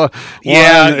Kia one?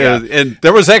 Yeah. And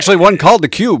there was actually one called the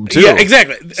Cube, too. Yeah,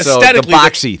 exactly. So Aesthetically, the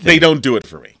boxy thing. They don't do it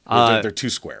for me. They're too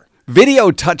square. Video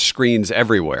touchscreens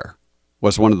everywhere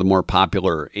was one of the more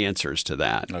popular answers to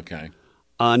that. Okay.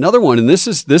 Another one, and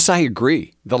this I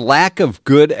agree, the lack of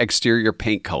good exterior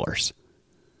paint colors.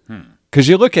 Because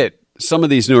you look at some of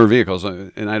these newer vehicles,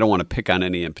 and I don't want to pick on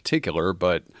any in particular,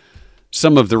 but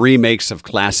some of the remakes of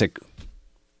classic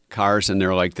cars, and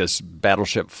they're like this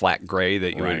battleship flat gray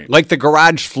that you would, like the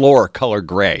garage floor color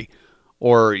gray,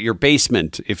 or your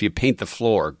basement, if you paint the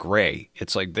floor gray.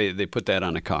 It's like they put that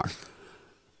on a car.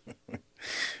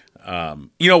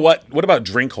 You know what? What about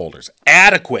drink holders?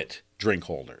 Adequate drink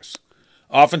holders.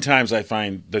 Oftentimes I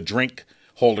find the drink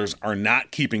holders are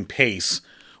not keeping pace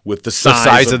with the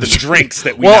size of the drinks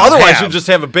that we now otherwise have. you just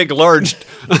have a big, large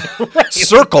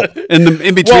circle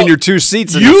in between your two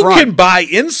seats in the You front. can buy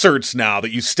inserts now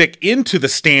that you stick into the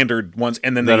standard ones,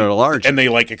 and then that are large, and they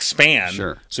like expand.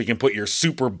 Sure. So you can put your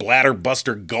super bladder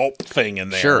buster gulp thing in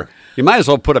there. Sure. You might as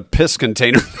well put a piss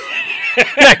container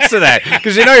next to that,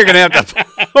 because you know you're going to have to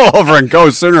pull over and go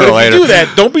sooner or later. If you do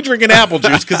that, don't be drinking apple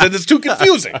juice, because then it's too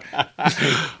confusing.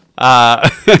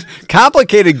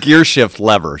 Complicated gear shift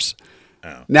levers.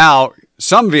 Oh. Now,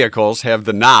 some vehicles have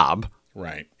the knob.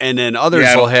 Right. And then others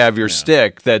will have your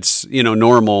stick that's,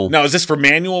 normal. Now, is this for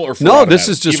manual or for No, automatic? this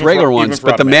is just Even regular for ones. But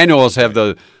the automatic. manuals have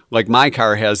like my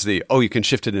car has you can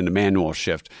shift it into manual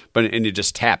shift, and you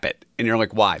just tap it. And you're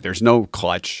like, why? There's no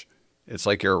clutch. It's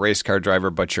like you're a race car driver,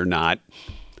 but you're not.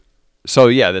 So,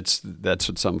 yeah, that's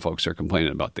what some folks are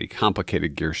complaining about, the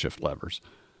complicated gear shift levers.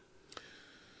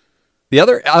 The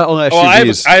other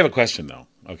SUVs. I have a question, though.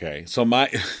 Okay, so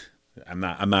I'm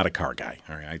not a car guy.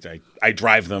 All right, I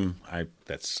drive them. I'm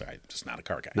just not a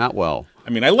car guy. Not well.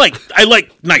 I mean, I like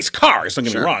nice cars. Don't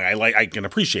get me wrong. I can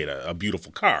appreciate a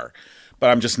beautiful car, but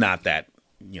I'm just not that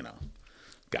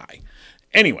guy.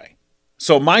 Anyway,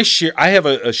 so I have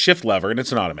a shift lever, and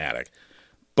it's an automatic,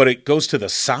 but it goes to the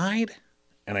side,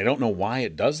 and I don't know why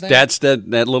it does that. That's that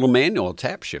little manual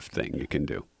tap shift thing you can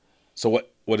do. So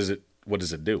what does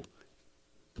it do?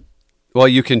 Well,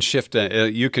 you can shift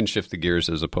the gears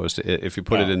as opposed to if you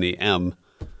put it in the M.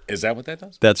 Is that what that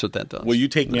does? That's what that does. Will you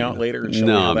take me out later and show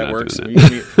me how that works? Doing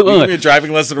Will you give me a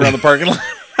driving lesson around the parking lot?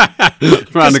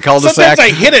 Around the cul-de-sac. Sometimes I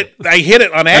hit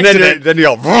it on accident. And then you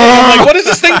go, I'm like, what is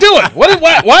this thing doing?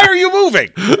 Why are you moving?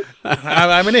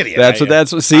 I'm an idiot. That's what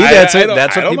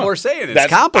people are saying. It's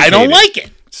complicated. I don't like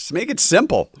it. Just make it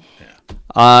simple.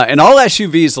 And all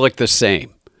SUVs look the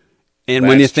same. And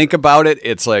when you That's think about it,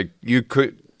 it's like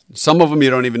some of them you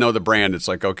don't even know the brand. It's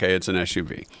like, okay, it's an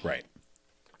SUV. Right.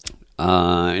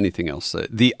 Anything else?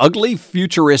 The ugly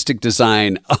futuristic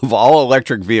design of all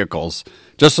electric vehicles,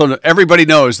 just so everybody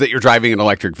knows that you're driving an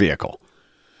electric vehicle.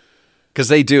 Because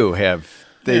they do have,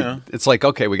 it's like,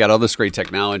 okay, we got all this great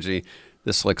technology.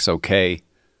 This looks okay.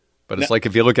 But it's like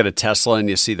if you look at a Tesla and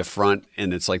you see the front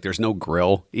and it's like there's no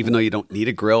grill, even though you don't need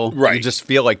a grill. Right. You just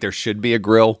feel like there should be a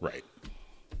grill. Right.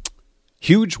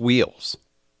 Huge wheels.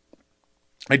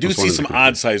 I do see some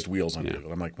odd-sized wheels on it.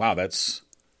 I'm like, wow,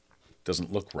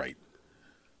 doesn't look right.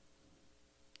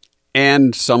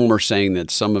 And some were saying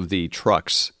that some of the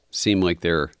trucks seem like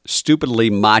they're stupidly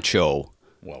macho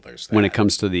There's that. when it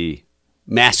comes to the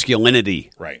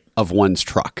masculinity of one's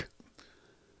truck.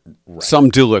 Right. Some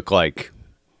do look like...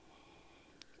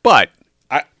 But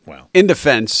in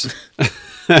defense,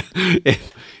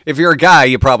 if you're a guy,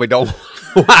 you probably don't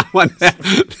want one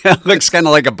that looks kind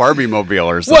of like a Barbie mobile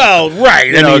or something. Well,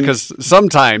 right. Because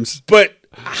sometimes. But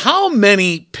how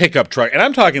many pickup trucks, and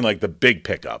I'm talking like the big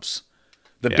pickups,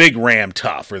 the big Ram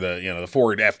Tough or the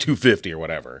Ford F-250 or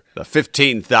whatever. The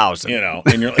 15,000.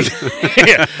 And you're like,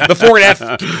 the Ford F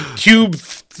Cube,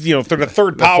 the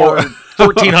third power,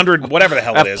 1,300, whatever the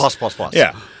hell it is. Plus.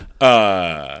 Yeah.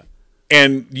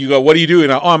 And you go, what do you do?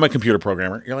 And I'm a computer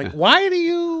programmer. You're like, why do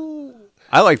you?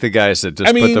 I like the guys that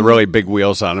just put the really big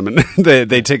wheels on them and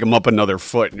they take them up another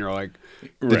foot. And you're like,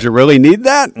 did you really need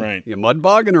that? Right. You mud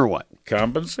bogging or what?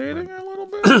 Compensating a little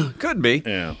bit? Could be.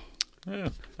 Yeah.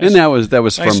 And that was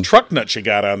nice from truck nuts you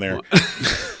got on there.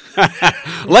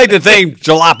 I'd like to thank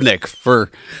Jalopnik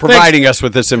for providing us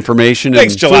with this information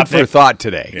and food for thought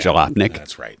today, Jalopnik.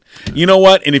 That's right. You know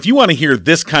what? And if you want to hear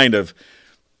this kind of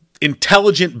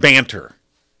intelligent banter,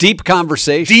 deep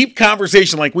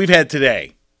conversation like we've had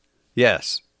today.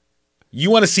 Yes. You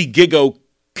want to see GIGO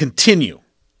continue.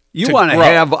 You want to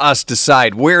have us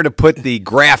decide where to put the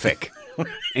graphic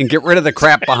and get rid of the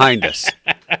crap behind us.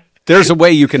 There's a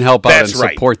way you can help out and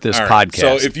support this podcast.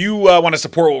 So if you want to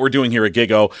support what we're doing here at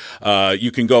GIGO,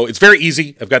 you can go. It's very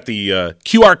easy. I've got the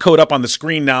QR code up on the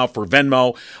screen now for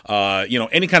Venmo.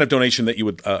 Any kind of donation that you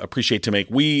would appreciate to make.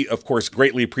 We, of course,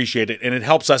 greatly appreciate it, and it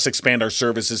helps us expand our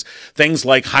services. Things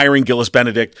like hiring Gillis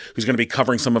Benedict, who's going to be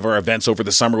covering some of our events over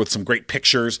the summer with some great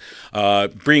pictures,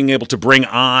 being able to bring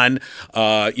on,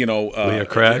 Leah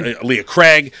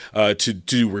Craig to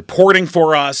do reporting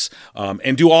for us,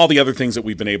 and do all the other things that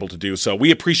we've been able to do. So we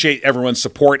appreciate everyone's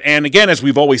support. And again, as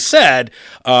we've always said,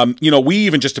 we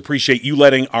even just appreciate you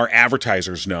letting our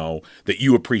advertisers know that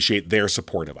you appreciate their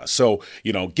support of us. So,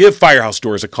 give Firehouse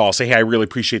Doors a call. Say, hey, I really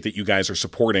appreciate that you guys are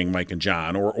supporting Mike and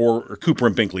John or Cooper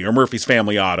and Binkley or Murphy's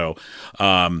Family Auto.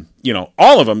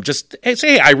 All of them, just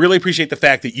say, hey, I really appreciate the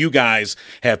fact that you guys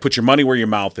have put your money where your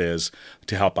mouth is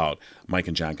to help out Mike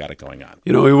and John got it going on.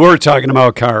 We were talking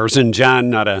about cars, and John,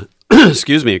 not a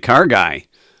car guy.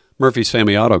 Murphy's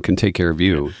Family Auto can take care of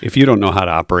you if you don't know how to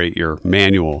operate your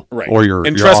manual or your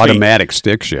automatic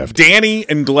stick shift. Danny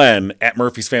and Glenn at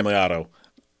Murphy's Family Auto,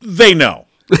 they know.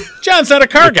 John's not a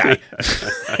car guy.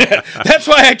 That's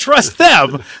why I trust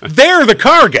them. They're the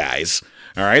car guys.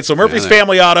 All right, so Murphy's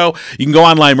Family Auto, you can go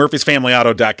online,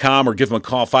 murphysfamilyauto.com, or give them a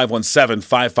call,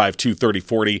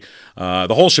 517-552-3040.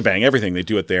 The whole shebang, everything, they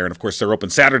do it there. And, of course, they're open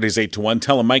Saturdays 8 to 1.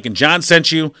 Tell them Mike and John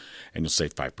sent you, and you'll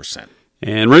save 5%.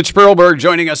 And Rich Perlberg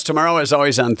joining us tomorrow, as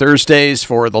always, on Thursdays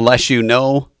for The Less You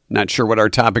Know. Not sure what our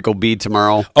topic will be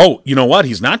tomorrow. Oh, you know what?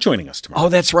 He's not joining us tomorrow. Oh,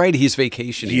 that's right. He's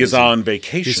vacationing. He is on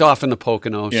vacation. He's off in the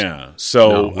Poconos. Yeah.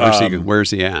 So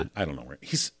where's he at? I don't know where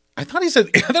he's. I thought it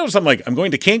was something like I'm going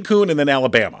to Cancun and then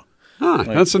Alabama. Huh,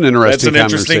 that's an interesting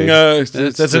conversation.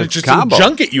 That's an interesting combo.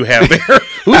 Junket you have there.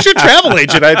 Who's your travel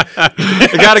agent? I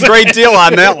got a great deal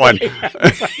on that one. You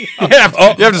have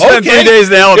to spend 3 days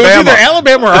in Alabama. It was either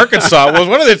Alabama or Arkansas. It was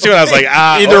one of the two. And I was like,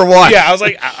 either one. Yeah, I was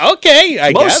like, okay,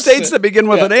 I guess. Most states that begin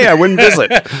with an A, I wouldn't visit.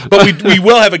 But we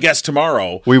will have a guest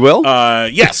tomorrow. We will?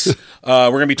 Yes. We're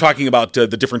going to be talking about the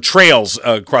different trails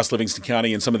across Livingston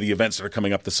County and some of the events that are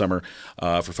coming up this summer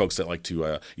for folks that like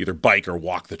to either bike or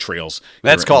walk the trails.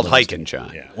 That's called hiking,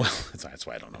 John. Yeah, well, that's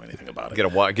why I don't know anything about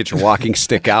it. Get your walking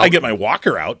stick out. I get my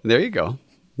walker out. There you go.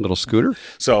 Little scooter.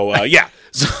 So, yeah.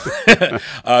 So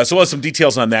we'll have some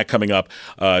details on that coming up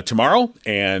tomorrow.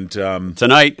 And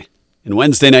tonight, in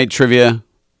Wednesday night trivia,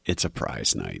 it's a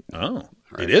prize night. Oh,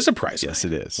 right. It is a prize night. Yes,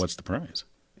 it is. What's the prize?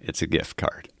 It's a gift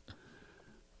card.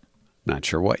 Not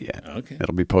sure what yet. Okay.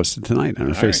 It'll be posted tonight on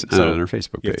our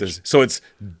Facebook page. So it's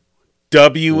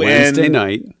Wednesday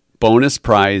night, bonus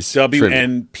prize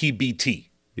WNPBT.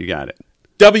 You got it.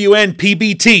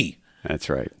 WNPBT. That's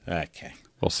right. Okay.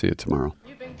 We'll see you tomorrow.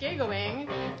 You've been giggling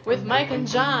with Mike and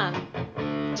John.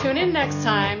 Tune in next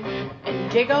time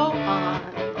and giggle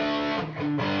on.